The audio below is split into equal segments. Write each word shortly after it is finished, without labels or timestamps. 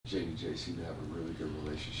JDJ seem to have a really good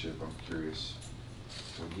relationship. I'm curious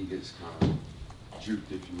when he gets kind of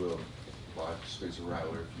juked, if you will, by Spencer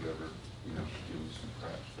Rattler, if you ever, give him some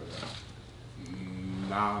crap for that.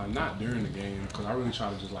 Nah, not during the game, because I really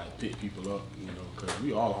try to just like pick people up, because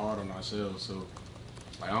we all hard on ourselves. So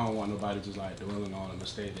like I don't want nobody just like dwelling on a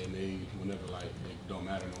mistake they made whenever like it don't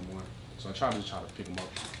matter no more. So I try to pick them up.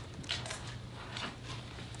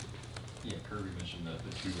 Yeah, Kirby mentioned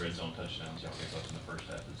the 2 red zone touchdowns y'all gave up in the first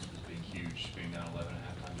half as being huge, being down 11 at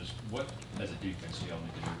halftime. Just what, as a defense, do y'all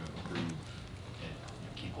need to do to improve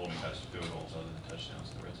and keep holding guys to field goals other than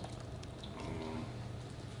touchdowns in the red zone?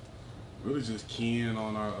 Really just keying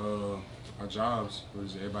on our jobs. Really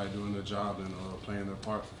just everybody doing their job and playing their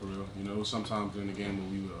part for real. Sometimes during the game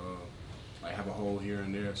when we would like have a hole here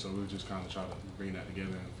and there, so we would just kind of try to bring that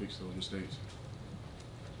together and fix those mistakes.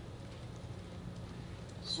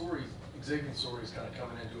 Xavier Sori's kind of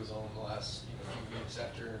coming into his own the last few weeks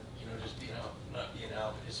after just being out, not being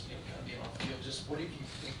out, but just kind of being off the field. Just what have you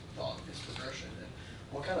thought of his progression, and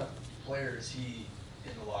what kind of player is he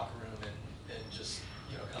in the locker room and just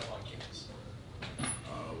kind of on campus?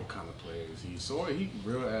 What kind of player is he? Sori, he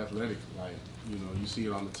real athletic. Like you see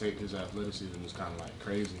it on the tape. His athleticism is kind of like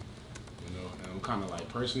crazy. And I'm kind of like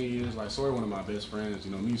person he is. Like Sori, one of my best friends.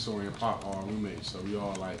 Me, Sori, and Pop are roommates, so we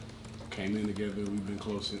all like came in together. We've been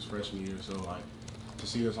close since freshman year, so like to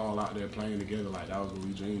see us all out there playing together, like that was what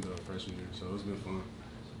we dreamed of freshman year. So it's been fun.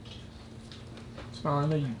 Smael, I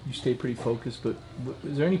know you stay pretty focused, but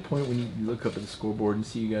is there any point when you look up at the scoreboard and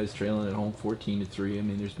see you guys trailing at home 14-3? I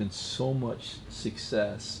mean, there's been so much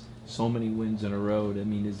success, so many wins in a row. I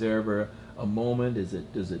mean, is there ever a moment?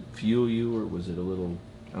 Does it fuel you, or was it a little,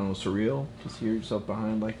 I don't know, surreal to see yourself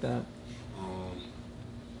behind like that?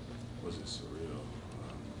 Was it surreal?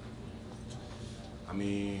 I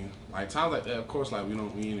mean, like times like that, of course, like we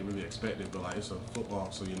ain't really expect it, but like it's a football,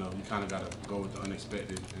 so you kind of gotta go with the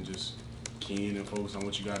unexpected and just key in and focus on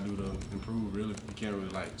what you gotta do to improve. Really, you can't really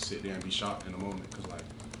like sit there and be shocked in the moment, because like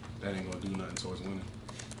that ain't gonna do nothing towards winning.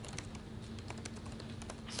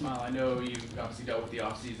 Smael, I know you obviously dealt with the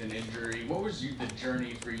offseason injury. What was the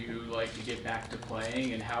journey for you like to get back to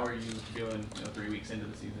playing, and how are you feeling 3 weeks into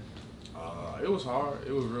the season? It was hard.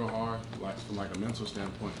 It was real hard, like from like a mental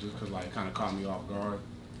standpoint, just because like it kind of caught me off guard.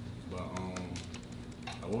 But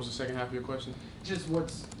what was the second half of your question? Just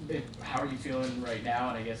how are you feeling right now,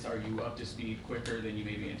 and I guess are you up to speed quicker than you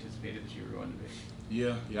maybe anticipated that you were going to be?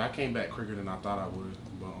 Yeah, I came back quicker than I thought I would,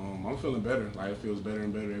 but I'm feeling better. Like it feels better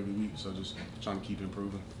and better every week, so just trying to keep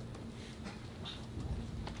improving.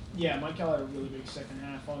 Yeah, Mike Keller had a really big second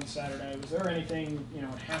half on Saturday. Was there anything, at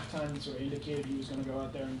halftime that sort of indicated he was going to go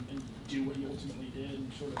out there and do what he ultimately did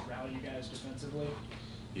and sort of rally you guys defensively?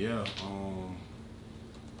 Yeah,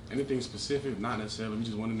 anything specific? Not necessarily. We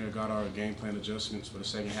just went in there, got our game plan adjustments for the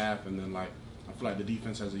second half, and then like I feel like the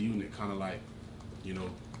defense as a unit kind of like,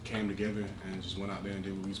 came together and just went out there and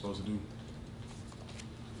did what we were supposed to do.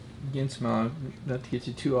 Again, Smael, not to get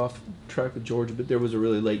you too off track with Georgia, but there was a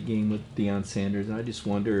really late game with Deion Sanders, and I just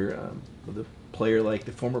wonder, the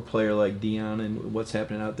former player like Deion, and what's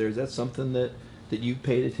happening out there, is that something that you've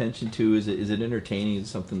paid attention to? Is it entertaining? Is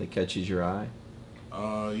it something that catches your eye?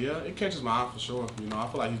 Yeah, it catches my eye for sure. I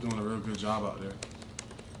feel like he's doing a real good job out there.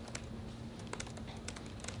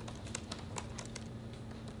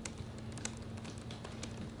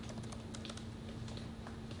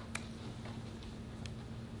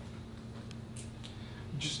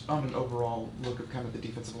 Just on an overall look of kind of the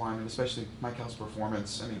defensive line, and especially Michael's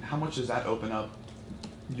performance, I mean, how much does that open up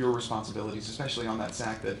your responsibilities, especially on that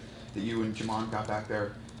sack that you and Jamon got back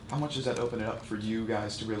there? How much does that open it up for you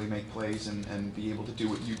guys to really make plays and be able to do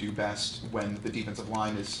what you do best when the defensive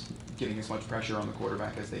line is getting as much pressure on the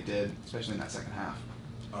quarterback as they did, especially in that second half?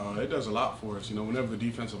 It does a lot for us. Whenever the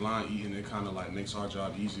defensive line eating, it kind of like makes our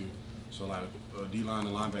job easier. So like D-line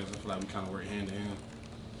and linebackers, I feel like we kind of work hand in hand.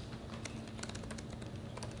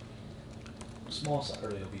 Small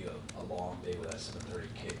Saturday will be a long day with that 7:30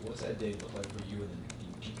 kick. What's that day look like for you, and then you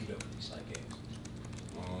keep it up for these night games?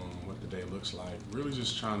 What the day looks like. Really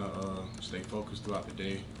just trying to stay focused throughout the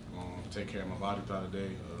day, take care of my body throughout the day,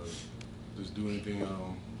 just do anything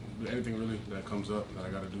really that comes up that I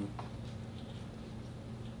got to do.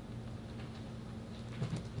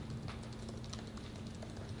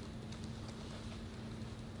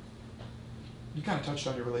 You kind of touched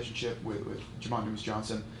on your relationship with Jamon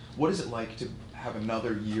Johnson. What is it like to have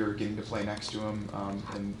another year getting to play next to him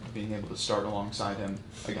and being able to start alongside him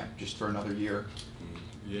again, just for another year?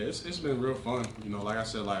 Yeah, it's been real fun. Like I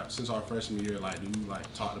said, like since our freshman year, like we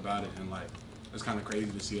like talked about it, and like it's kind of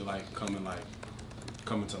crazy to see it like coming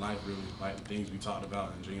to life really, like the things we talked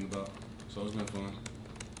about and dreamed about. So it's been fun.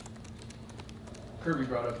 Kirby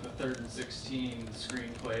brought up the 3rd and 16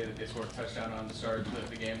 screenplay that they scored a touchdown on to start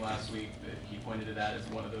the game last week. That he pointed to that as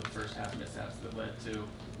one of the first half mishaps that led to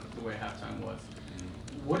the way halftime was.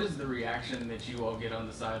 What is the reaction that you all get on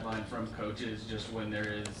the sideline from coaches just when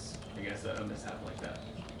there is, I guess, a mishap like that?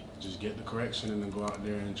 Just get the correction and then go out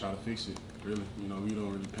there and try to fix it. Really, you know, we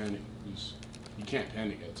don't really panic. You can't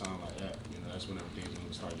panic at a time like that. You know, that's when everything's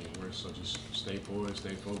gonna start getting worse. So just stay poised,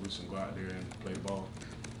 stay focused, and go out there and play the ball.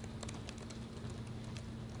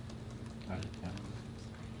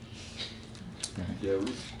 Yeah,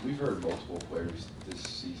 we've heard multiple players this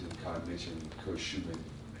season kind of mention Coach Schumann.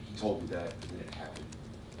 He told me that, and then it happened.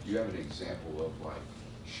 Do you have an example of like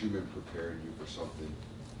Schumann preparing you for something,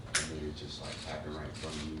 and then it just like happened right in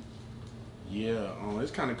front of you? Yeah,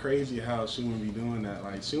 it's kind of crazy how Schumann be doing that.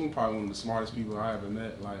 Like Schumann probably one of the smartest people I ever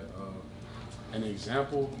met. Like an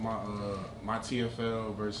example, my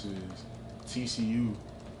TFL versus TCU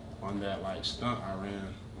on that like stunt I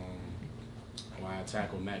ran when I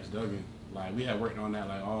tackled Max Duggan. Like we had worked on that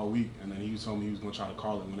like all week, and then he told me he was gonna try to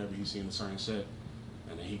call it whenever he seen a certain set,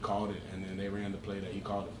 and then he called it, and then they ran the play that he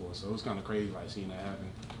called it for. So it was kind of crazy like seeing that happen.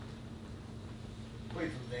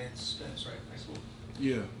 Played from Spence, right, high school.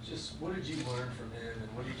 Yeah. Just what did you learn from him, and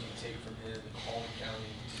what did you take from him in Calhoun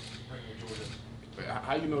County to bring to Georgia?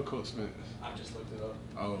 How you know Coach Spence? I just looked it up.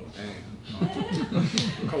 Oh,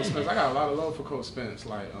 dang. Coach Spence, I got a lot of love for Coach Spence.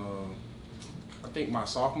 Like, I think my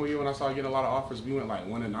sophomore year when I started getting a lot of offers, we went like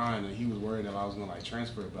 1-9, and he was worried that I was gonna like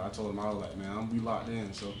transfer. But I told him I was like, man, I'm gonna be locked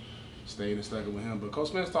in. So stayed and stuck with him. But Coach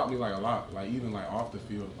Spence taught me like a lot, like even like off the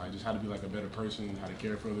field, like just how to be like a better person, how to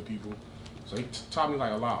care for other people. So he taught me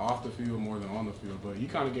like a lot off the field more than on the field. But he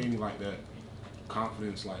kind of gave me like that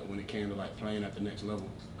confidence, like when it came to like playing at the next level.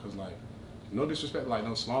 Cause like, no disrespect, like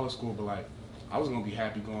no smaller school, but like I was gonna be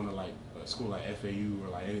happy going to like a school like FAU or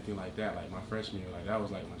like anything like that. Like my freshman year, like that was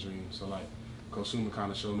like my dream. So like Coach Schumann kind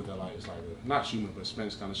of showed me that like it's like not Schumann, but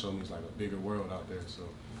Spence kind of showed me it's like a bigger world out there. So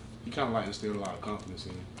he kind of like instilled a lot of confidence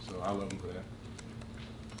in me. So I love him for that.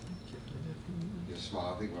 Yeah,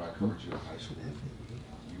 Smael, I think when I covered you in high school,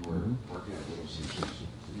 you were working at Little Caesars.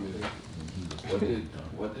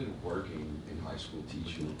 What did working in high school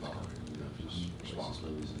teach you about, you know, just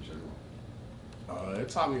responsibilities in general? It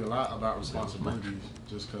taught me a lot about responsibilities,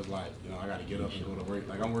 just cause like, you know, I gotta get up and go to work.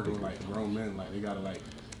 Like I'm working with like grown men, like they gotta like,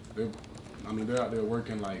 they're out there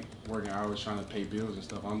working hours trying to pay bills and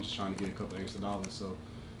stuff. I'm just trying to get a couple extra dollars. So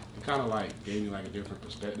it kind of like gave me like a different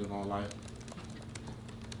perspective on life.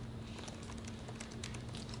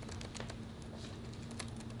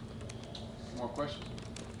 More questions?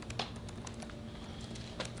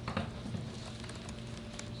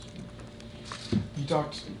 You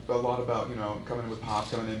talked a lot about, you know, coming in with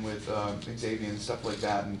Pop, coming in with Xavier and stuff like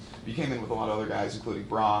that, and you came in with a lot of other guys, including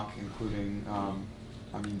Brock, including,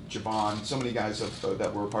 Javon, so many guys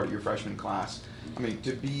that were part of your freshman class. I mean,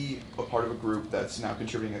 to be a part of a group that's now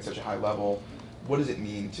contributing at such a high level, what does it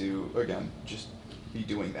mean to, again, just be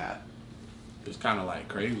doing that? It's kind of like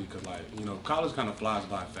crazy because like, you know, college kind of flies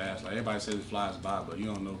by fast. Like everybody says it flies by, but you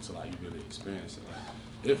don't know till like you really experience it.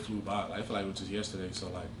 Like it flew by. Like, I feel like it was just yesterday. So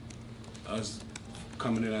like us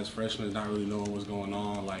coming in as freshmen, not really knowing what's going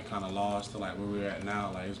on, like kind of lost to like where we're at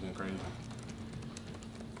now. Like it's been crazy.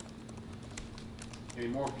 Any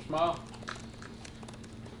more for Smael?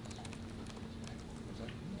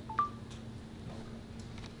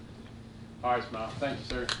 All right, Smael. Thank you,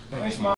 sir. Thanks, Mom.